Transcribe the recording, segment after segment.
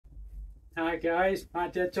Hi guys,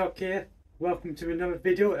 Matt Hedgehog here. Welcome to another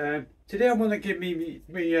video. Today I'm going to give me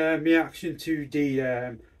reaction to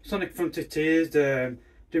the Sonic Frontiers, the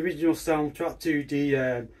original soundtrack to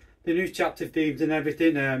the new chapter themes and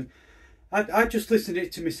everything. I just listened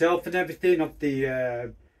it to myself and everything of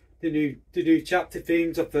the new chapter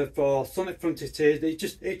themes of for Sonic Frontiers.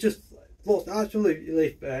 It just looks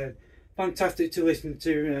absolutely fantastic to listen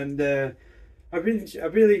to, and I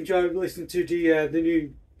really enjoy listening to the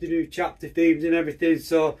new chapter themes and everything.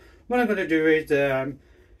 So what I'm gonna do is I'm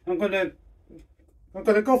gonna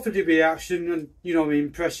go for the reaction and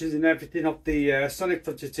impressions and everything of the Sonic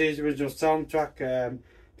Frontiers original soundtrack,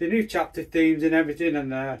 the new chapter themes and everything,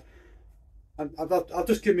 and I'll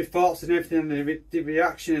just give my thoughts and everything and the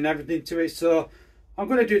reaction and everything to it. So I'm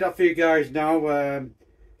gonna do that for you guys now.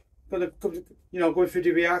 Going through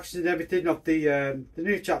the reactions and everything of the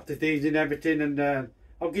new chapter themes and everything, and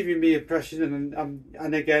I'll give you my impression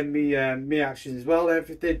and again me actions as well,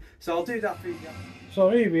 everything. So I'll do that for you guys.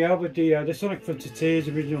 So here we are with the Sonic Frontiers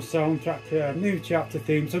original soundtrack, new chapter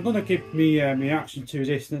theme. So I'm going to give me reaction to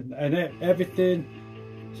this and everything.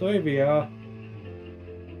 So here we are.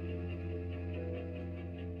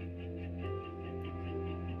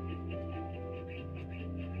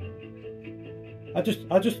 I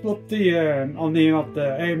just love the on the of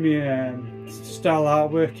the Amy style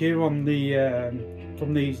artwork here on the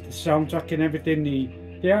from the soundtrack and everything.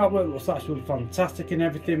 The artwork looks actually fantastic and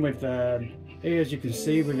everything with here, as you can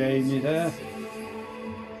see, with Amy there.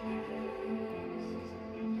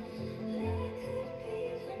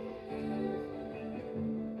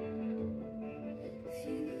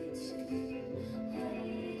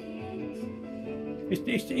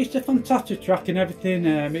 It's a fantastic track and everything.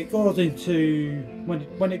 It goes into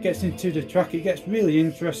when it gets into the track, it gets really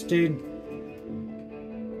interesting.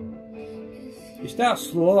 It starts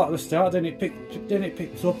slow at the start, then it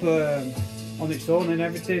picks up on its own and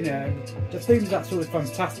everything. The theme's absolutely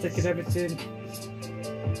fantastic and everything.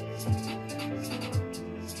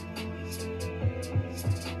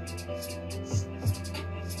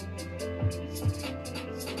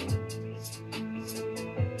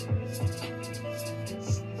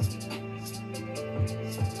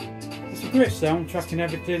 It's a great soundtrack and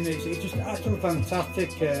everything. It's just absolutely fantastic.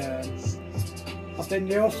 I think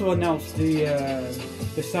they also announced the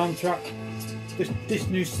soundtrack. This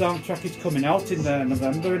new soundtrack is coming out in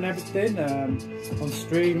November and everything, on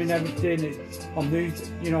stream and everything. It's on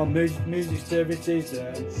music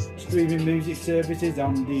services, streaming music services,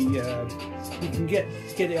 and you can get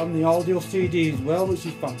it on the audio CD as well, which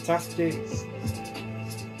is fantastic.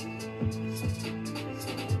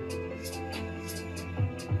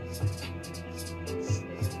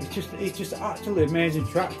 It's just actually amazing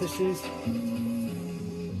track this is.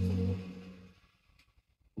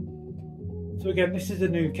 So again, this is the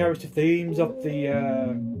new character themes of the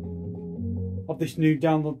of this new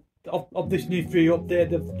download of this new free update,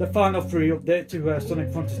 the final free update to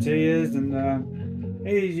Sonic Frontiers, and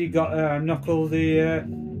here you got Knuckles here.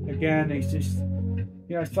 Again, it's just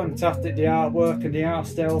it's fantastic, the artwork and the art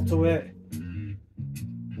style to it.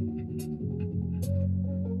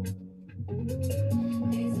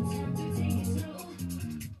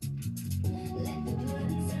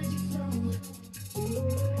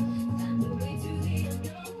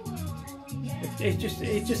 It's just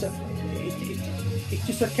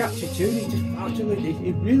a catchy tune.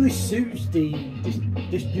 It really suits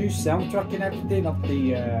this new soundtrack and everything of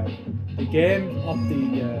the game, of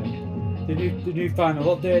the new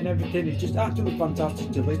final update and everything. It's just absolutely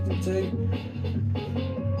fantastic to listen to.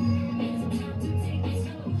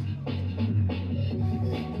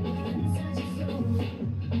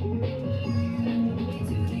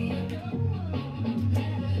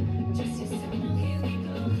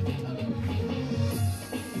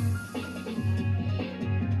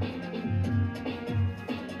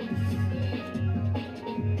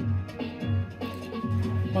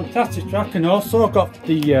 Fantastic track, and also got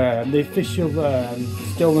the official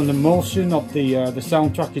still in the motion of the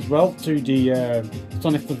soundtrack as well to the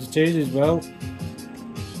Sonic Frontiers as well.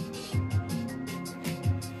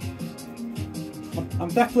 I'm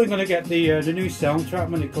definitely going to get the new soundtrack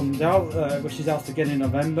when it comes out, which is out again in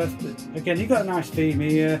November. Again, you got a nice theme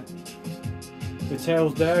here with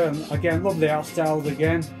Tails there, and again, love the art styles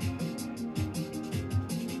again.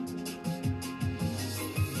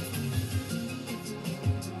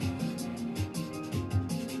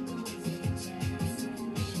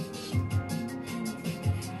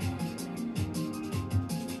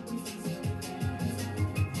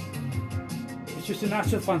 It's just an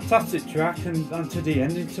actual fantastic track, and to the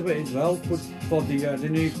ending to it as well, but for the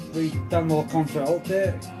new free download contract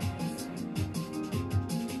update.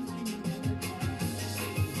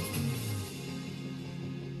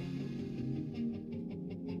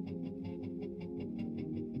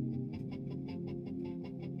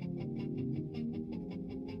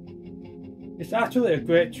 It's actually a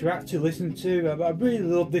great track to listen to. I really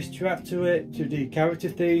love this track to the character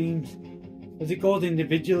themes, as it goes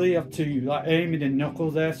individually up to like Amy and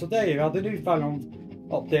Knuckles there. So there you are, the new final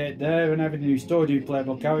update there, and every new story, new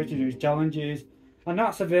playable character, new challenges, and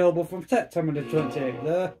that's available from September the 28th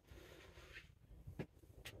there.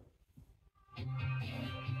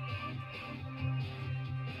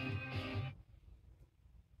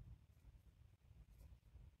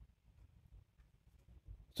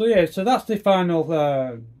 So yeah, so that's the final.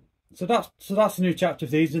 So that's the new chapter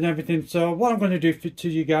of these and everything. So what I'm going to do to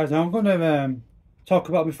you guys now, I'm going to talk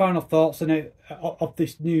about my final thoughts on it of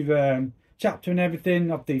this new chapter and everything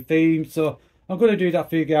of the theme. So I'm going to do that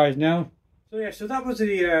for you guys now. So yeah, so that was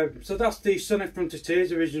the that's the Sonic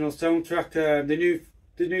Frontiers original soundtrack.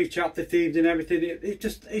 The new chapter themes and everything.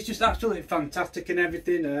 It's just absolutely fantastic and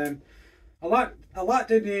everything. I like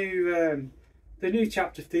the new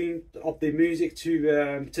chapter theme of the music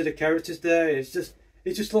to the characters there.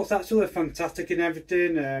 It just looks absolutely fantastic and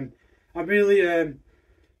everything. I'm really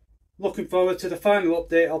looking forward to the final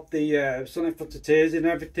update of the Sonic Frontiers and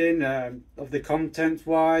everything, of the content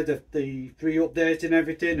wise, of the free update and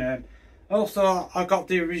everything. Also, I got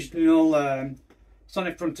the original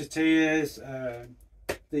Sonic Frontiers,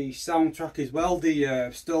 the soundtrack as well, the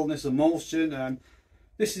Stillness of Motion.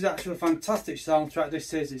 This is actually a fantastic soundtrack.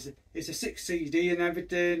 This is it's a 6 CD and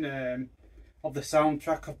everything, of the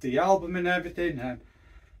soundtrack of the album and everything.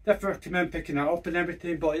 Definitely recommend picking that up and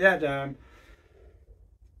everything. But yeah,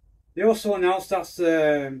 they also announced that's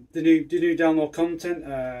the new download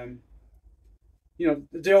content. You know,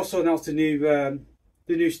 they also announced the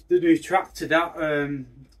new track to that,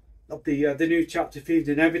 of the new chapter themes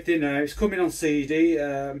and everything. It's coming on CD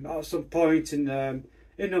at some point in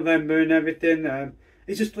November and everything.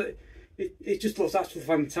 It just looks absolutely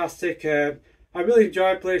fantastic. I really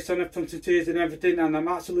enjoy playing Sonic Frontiers and everything, and I'm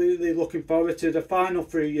absolutely looking forward to the final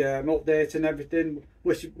free update and everything,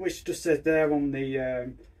 which just said there on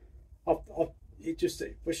the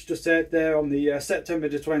which just said there on the September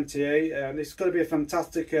the 28th. It's going to be a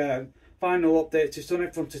fantastic final update to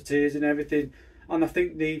Sonic Frontiers and everything, and I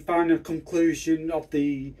think the final conclusion of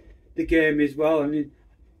the game as well. I mean,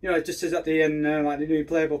 you know, it just says at the end like the new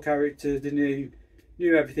playable characters, the new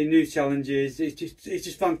everything, new challenges. It's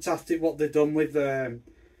just fantastic what they've done with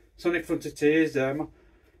Sonic Frontiers. You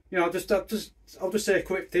know, I'll just say a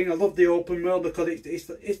quick thing. I love the open world because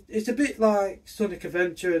it's a bit like Sonic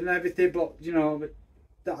Adventure and everything, but you know,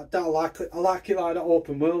 I like it like that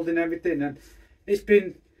open world and everything. And it's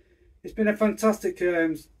been a fantastic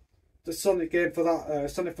the Sonic game for that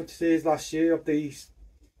Sonic Frontiers last year of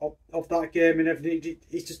that game and everything.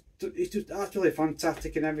 It's just actually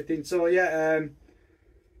fantastic and everything. So yeah,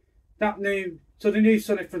 the new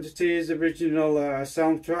Sonic Frontiers original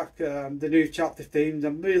soundtrack, the new chapter themes.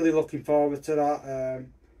 I'm really looking forward to that.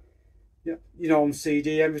 Yeah, you know, on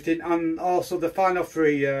CD, everything, and also the final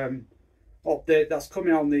free update that's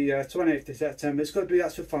coming on the 28th of September. It's going to be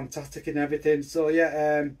actually fantastic and everything. So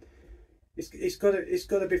yeah, it's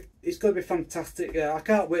gonna be fantastic. I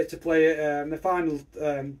can't wait to play it. The final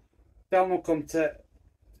download content.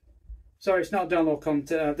 Sorry, it's not download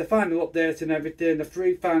content. The final update and everything, the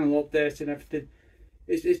free final update and everything.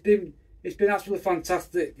 It's been absolutely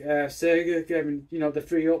fantastic. Sega giving, you know, the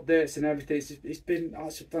free updates and everything. It's been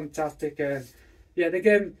absolutely fantastic. Yeah,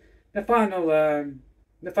 the final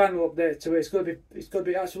update to it. It's gonna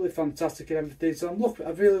be absolutely fantastic and everything. So I'm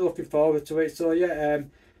really looking forward to it. So yeah,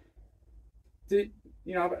 the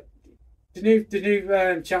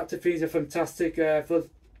new chapter themes are fantastic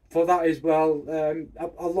for that as well.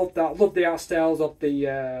 I love that. I love the art styles of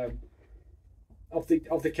the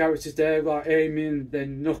characters there, like Amy and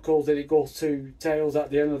then Knuckles, and it goes to Tails at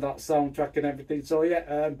the end of that soundtrack and everything. So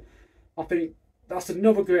yeah, I think that's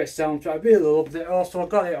another great soundtrack. I really loved it. Also, I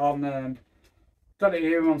got it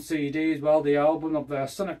here on CD as well. The album of the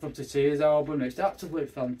Sonic Frontiers album. It's absolutely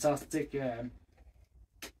fantastic.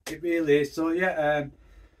 It really is. So yeah,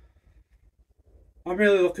 I'm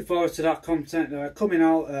really looking forward to that content coming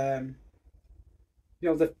out. You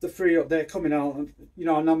know, the free update coming out, you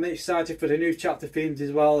know, and I'm excited for the new chapter themes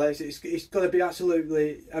as well. It's going to be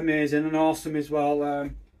absolutely amazing and awesome as well.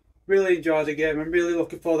 Really enjoyed the game. I'm really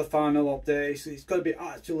looking for the final update. It's going to be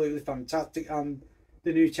absolutely fantastic, and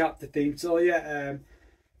the new chapter theme. So yeah,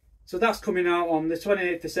 so that's coming out on the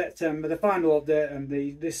 28th of September, the final update, and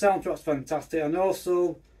the soundtrack's fantastic. And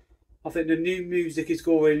also, I think the new music is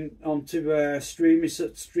going on to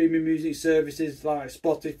streaming music services like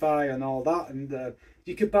Spotify and all that, and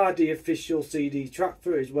you can buy the official CD track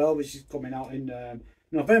for it as well, which is coming out in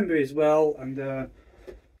November as well, and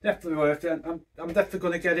definitely worth it. I'm definitely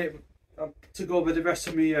going to get it to go with the rest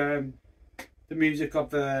of me the music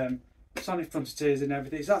of Sonic Frontiers and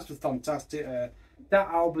everything. It's absolutely fantastic. That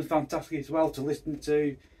album's fantastic as well to listen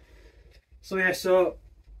to. So yeah, so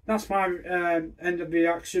that's my end of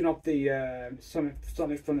reaction of the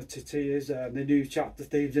Sonic Frontiers, the new chapter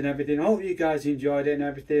themes and everything. I hope you guys enjoyed it and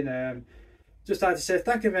everything. Just like to say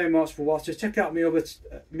thank you very much for watching. Check out my other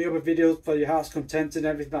videos for your house content and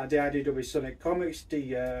everything like the IDW Sonic comics,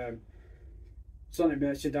 the Sonic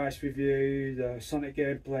merchandise review, the Sonic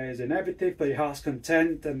gameplays and everything for your house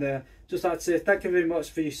content. And just like to say thank you very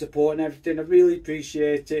much for your support and everything. I really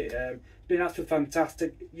appreciate it. It's been absolutely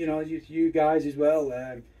fantastic, you know, you guys as well.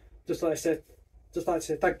 Just like to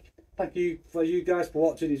say thank you for you guys for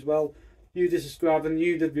watching as well. You the subscribers,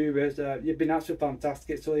 you the viewers, you've been absolutely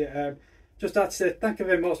fantastic. So yeah, just like to say thank you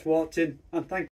very much for watching, and thank